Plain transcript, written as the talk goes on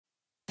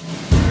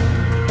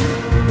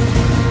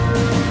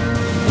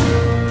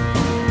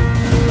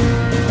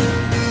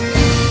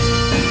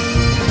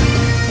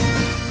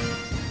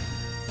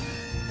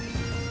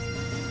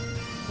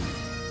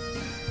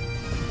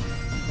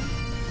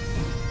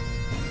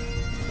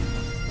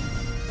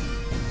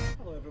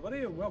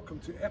welcome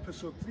to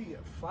episode 3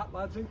 of Fat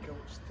Lads in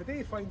Kilts.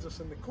 Today finds us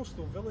in the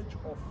coastal village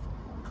of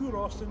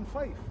Culross in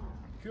Fife.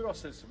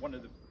 Culross is one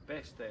of the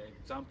best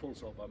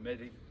examples of a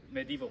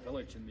medieval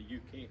village in the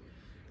UK.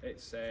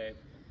 It's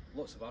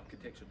lots of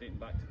architecture dating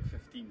back to the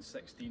 15,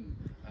 16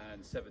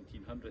 and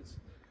 1700s.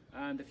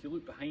 And if you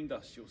look behind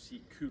us, you'll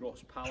see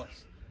Culross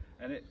Palace,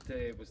 and it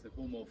was the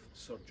home of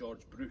Sir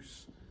George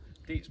Bruce.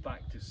 Dates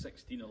back to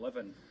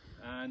 1611,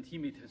 and he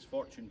made his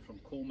fortune from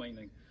coal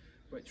mining,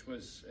 which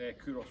was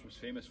Culross was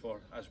famous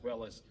for, as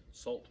well as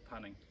salt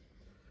panning.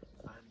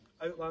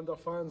 And Outlander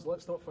fans,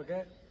 let's not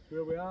forget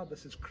where we are.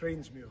 This is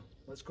Cranesmuir.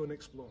 Let's go and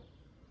explore.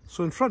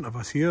 So in front of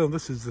us here,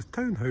 this is the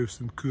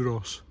townhouse in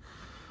Culross.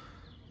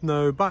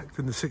 Now, back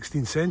in the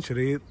 16th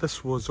century,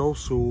 this was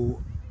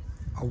also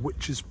a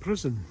witches'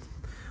 prison,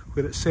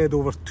 where it said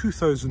over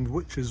 2,000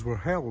 witches were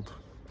held.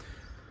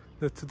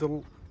 Now, to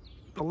the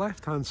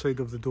left-hand side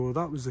of the door,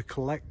 that was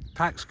the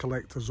tax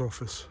collector's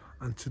office,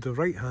 and to the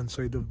right-hand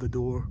side of the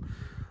door,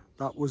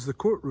 that was the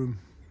courtroom.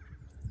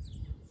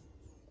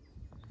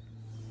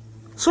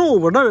 So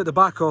we're now at the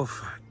back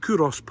of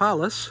Culross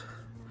Palace,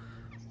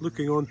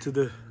 looking onto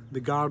the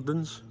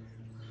gardens.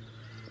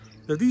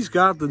 Now, these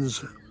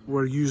gardens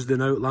were used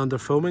in Outlander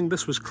filming.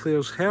 This was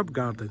Claire's herb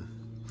garden,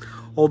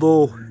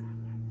 although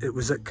it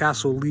was at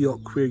Castle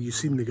Leoch where you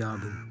seen the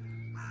garden.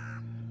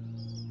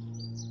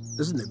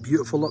 Isn't it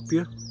beautiful up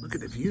here? Look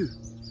at the view.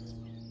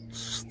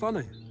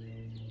 Stunning.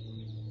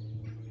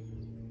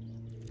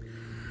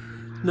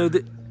 Now,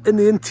 in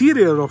the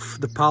interior of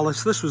the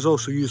palace, this was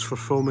also used for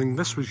filming.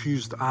 This was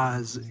used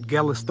as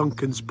Gellis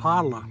Duncan's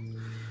parlour.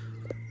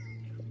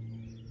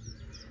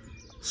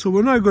 So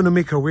we're now going to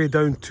make our way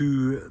down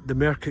to the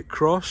Market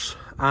Cross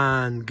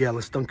and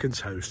Gellis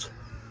Duncan's house.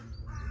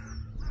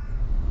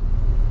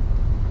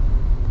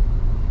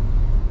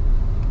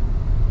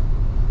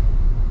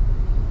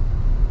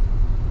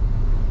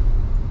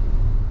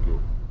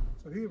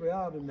 So here we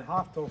are in the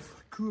heart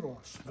of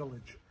Culross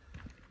village.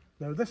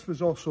 Now, this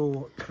was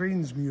also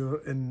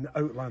Cranesmuir in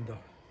Outlander.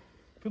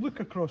 If you look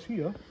across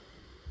here,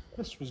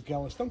 this was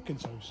Gellis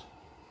Duncan's house.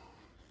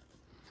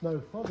 Now,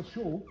 for the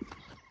show,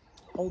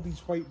 all these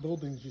white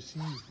buildings you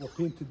see were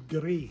painted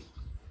grey.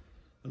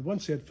 And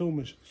once they had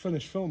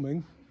finished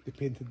filming, they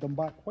painted them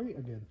back white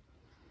again.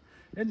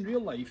 In real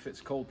life,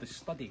 it's called the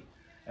Study,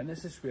 and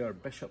this is where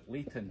Bishop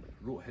Leighton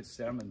wrote his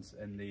sermons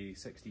in the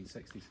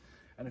 1660s.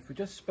 And if we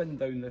just spin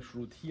down this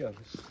road here,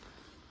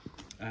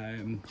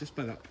 just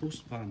by that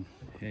post van,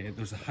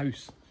 there's a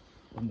house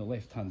on the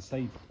left hand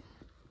side,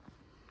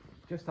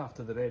 just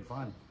after the red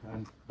van,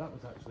 and that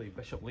was actually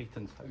Bishop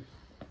Leighton's house,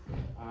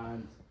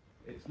 and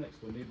its next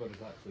door neighbour is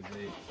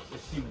actually the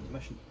Seamen's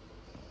Mission.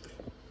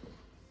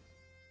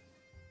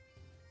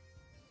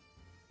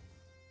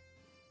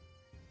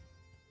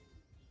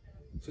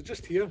 So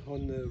just here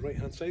on the right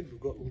hand side,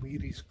 we've got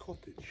Leary's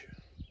cottage.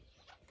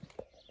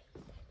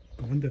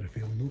 I wonder if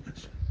he'll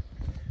notice.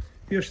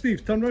 Here,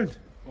 Steve, turn round.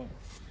 What?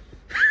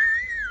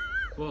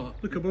 What?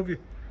 Look above you.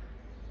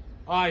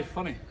 Aye,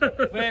 funny.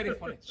 Very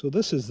funny. So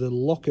this is the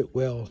Locket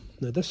Well.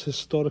 Now, this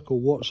historical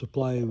water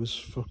supply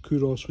for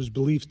Culross was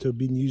believed to have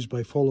been used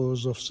by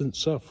followers of St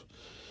Surf.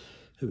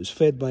 It was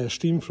fed by a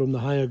stream from the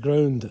higher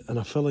ground and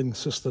a filling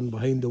cistern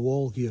behind the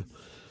wall here.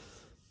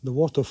 The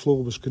water flow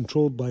was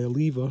controlled by a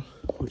lever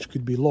which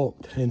could be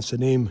locked, hence the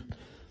name,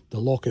 the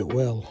Locket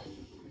Well.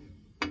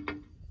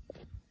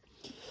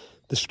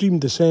 The stream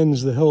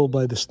descends the hill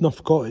by the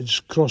Snuff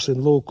Cottage,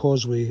 crossing Low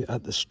Causeway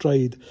at the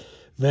Stride,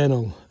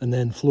 Vennel, and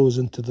then flows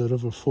into the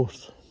River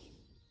Forth.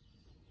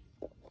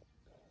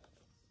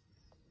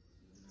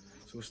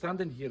 So we're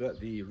standing here at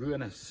the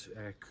ruinous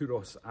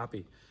Culross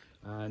Abbey,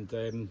 and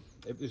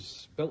it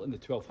was built in the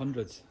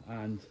 1200s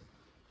and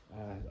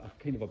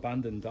kind of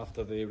abandoned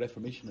after the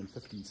Reformation in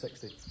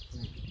 1560.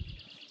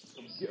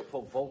 Some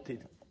beautiful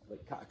vaulted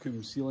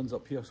catacomb ceilings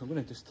up here, so I'm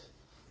going to just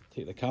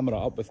take the camera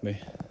up with me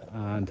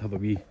and have a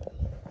wee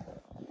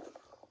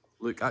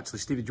look. Actually,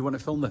 Stevie, do you want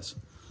to film this?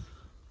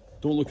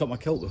 Don't look at my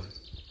kilt though.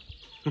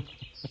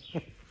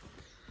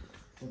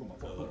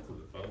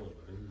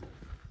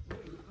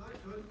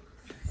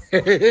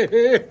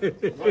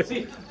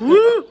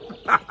 Woo!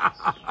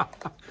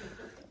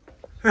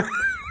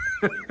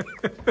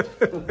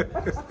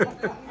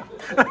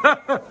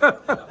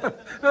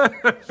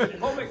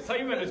 Comic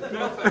timing is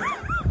perfect.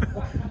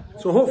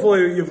 So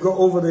hopefully you've got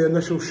over the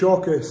initial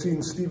shock of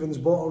seeing Stephen's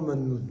bottom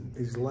and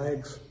his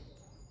legs.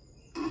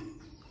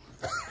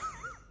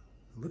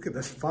 Look at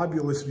this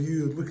fabulous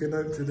view looking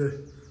out to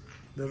the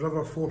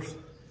River Forth.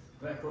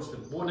 Right across the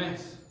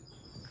Bowness.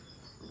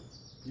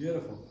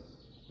 Beautiful.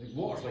 The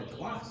water's like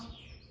glass.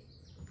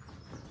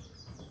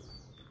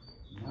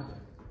 Magic.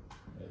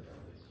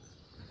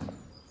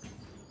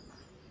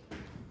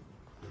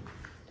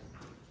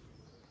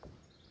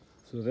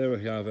 So there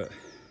we have it.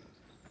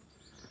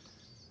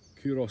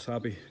 Culross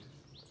Abbey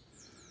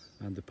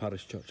and the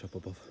parish church up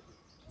above.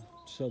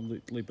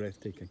 Absolutely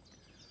breathtaking.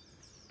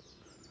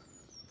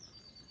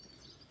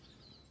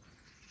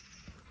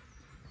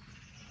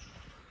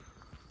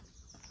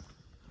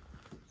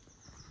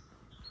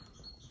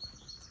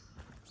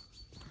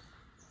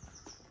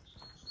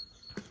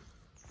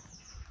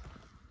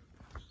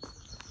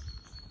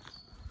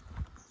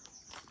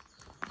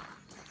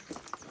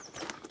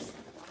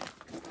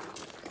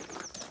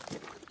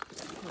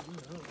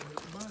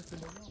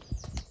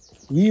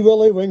 Wee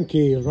Willie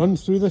Winky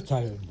runs through the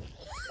town.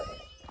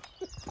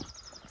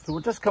 So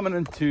we're just coming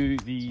into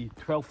the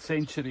 12th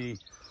century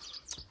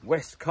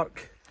West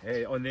Kirk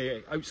on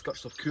the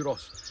outskirts of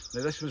Culross.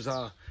 Now this was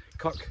a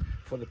kirk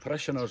for the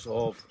parishioners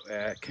of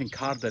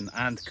Kincardine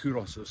and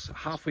Culross. It was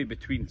halfway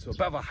between, so a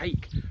bit of a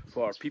hike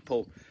for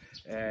people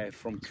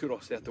from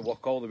Culross. They had to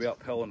walk all the way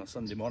uphill on a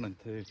Sunday morning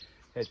to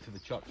head to the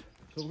church.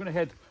 So we're going to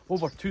head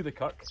over to the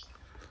kirk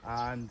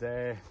and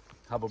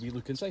have a wee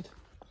look inside.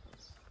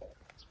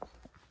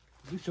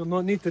 At least you'll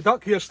not need to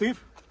duck here,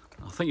 Steve.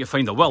 I think you'll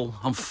find I will.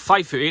 I'm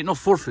 5'8", not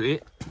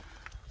 4'8".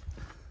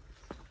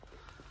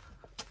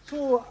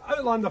 So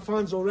Outlander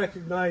fans will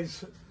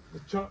recognise the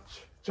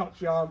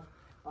churchyard.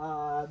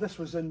 This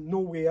was in No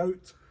Way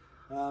Out.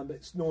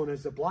 It's known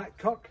as the Black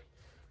Kirk.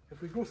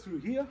 If we go through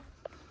here.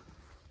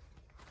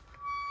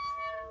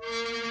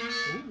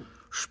 Ooh.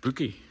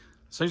 Spooky.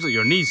 Sounds like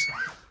your knees.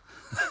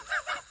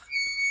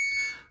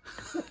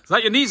 Is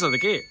that your knees or the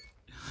gate?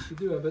 You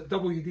do a bit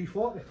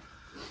WD-40.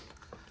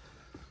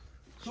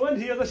 So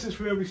in here, this is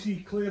where we see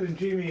Claire and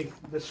Jamie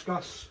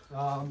discuss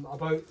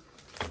about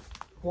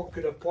what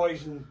could have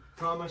poisoned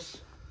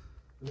Thomas.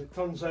 And it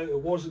turns out it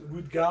wasn't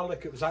wood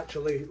garlic, it was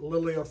actually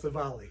lily of the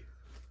valley.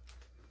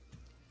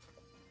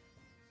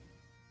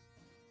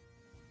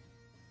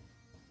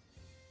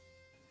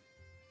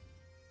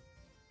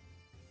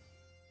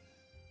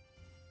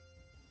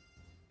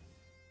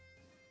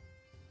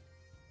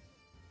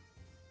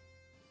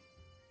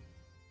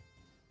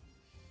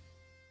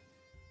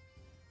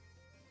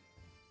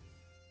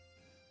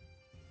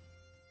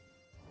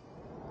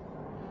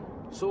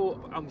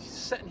 So I'm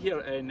sitting here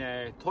in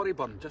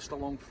Torryburn, just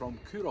along from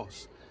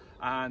Culross,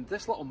 and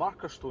this little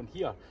marker stone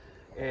here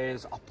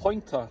is a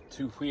pointer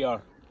to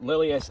where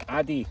Lilias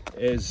Addy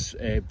is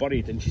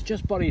buried, and she's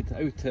just buried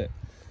out at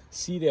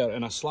sea there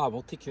in a slab.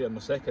 I'll take you there in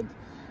a second.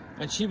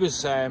 And she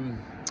was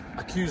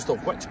accused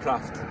of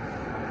witchcraft,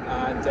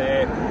 and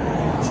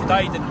she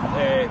died in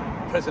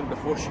prison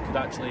before she could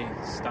actually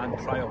stand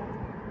trial.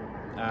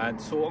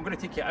 And so I'm going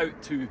to take you out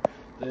to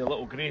the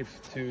little grave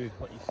to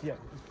let you see it.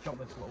 Just jump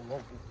this little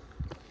log.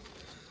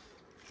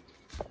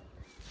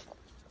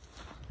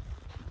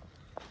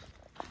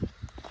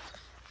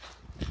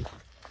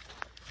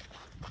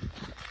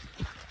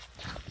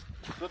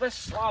 So this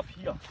slab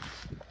here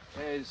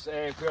is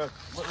where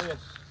Lilias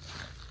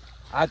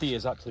Addy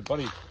is actually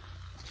buried.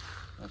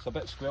 It's a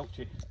bit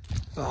squelchy.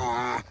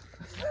 Ah.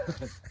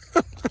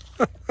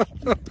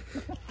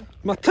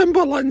 My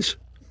Timberlands!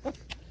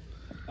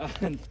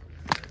 And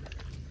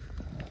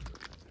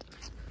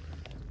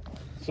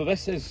so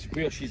this is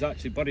where she's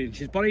actually buried.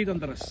 She's buried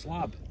under a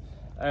slab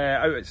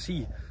out at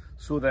sea,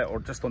 so that, or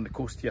just on the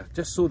coast here,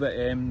 just so that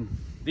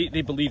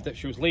they believed that if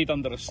she was laid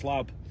under a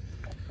slab,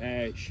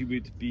 she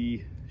wouldn't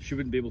be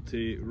able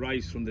to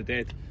rise from the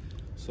dead.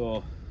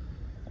 So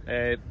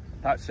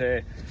that's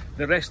the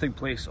resting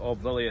place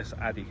of Lilias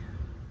Addy.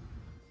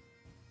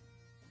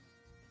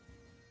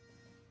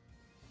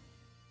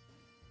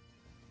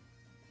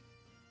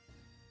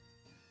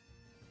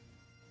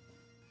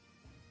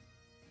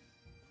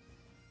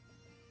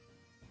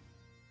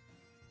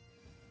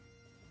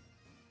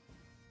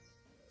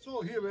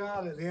 So here we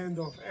are at the end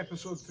of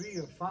episode 3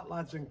 of Fat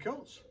Lads in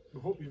Kilts. We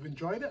hope you've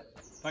enjoyed it.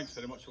 Thanks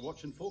very much for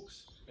watching,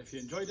 folks. If you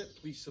enjoyed it,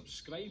 please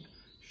subscribe,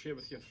 share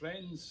with your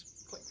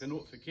friends, click the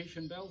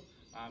notification bell,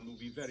 and we'll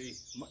be very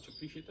much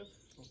appreciative.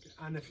 Okay.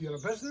 And if you're a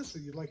business or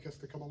you'd like us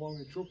to come along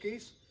and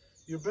showcase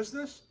your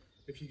business,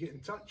 if you get in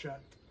touch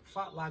at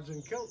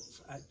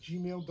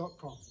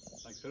fatladsinkilts@gmail.com.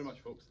 Thanks very much,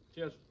 folks.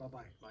 Cheers.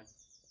 Bye-bye. Bye.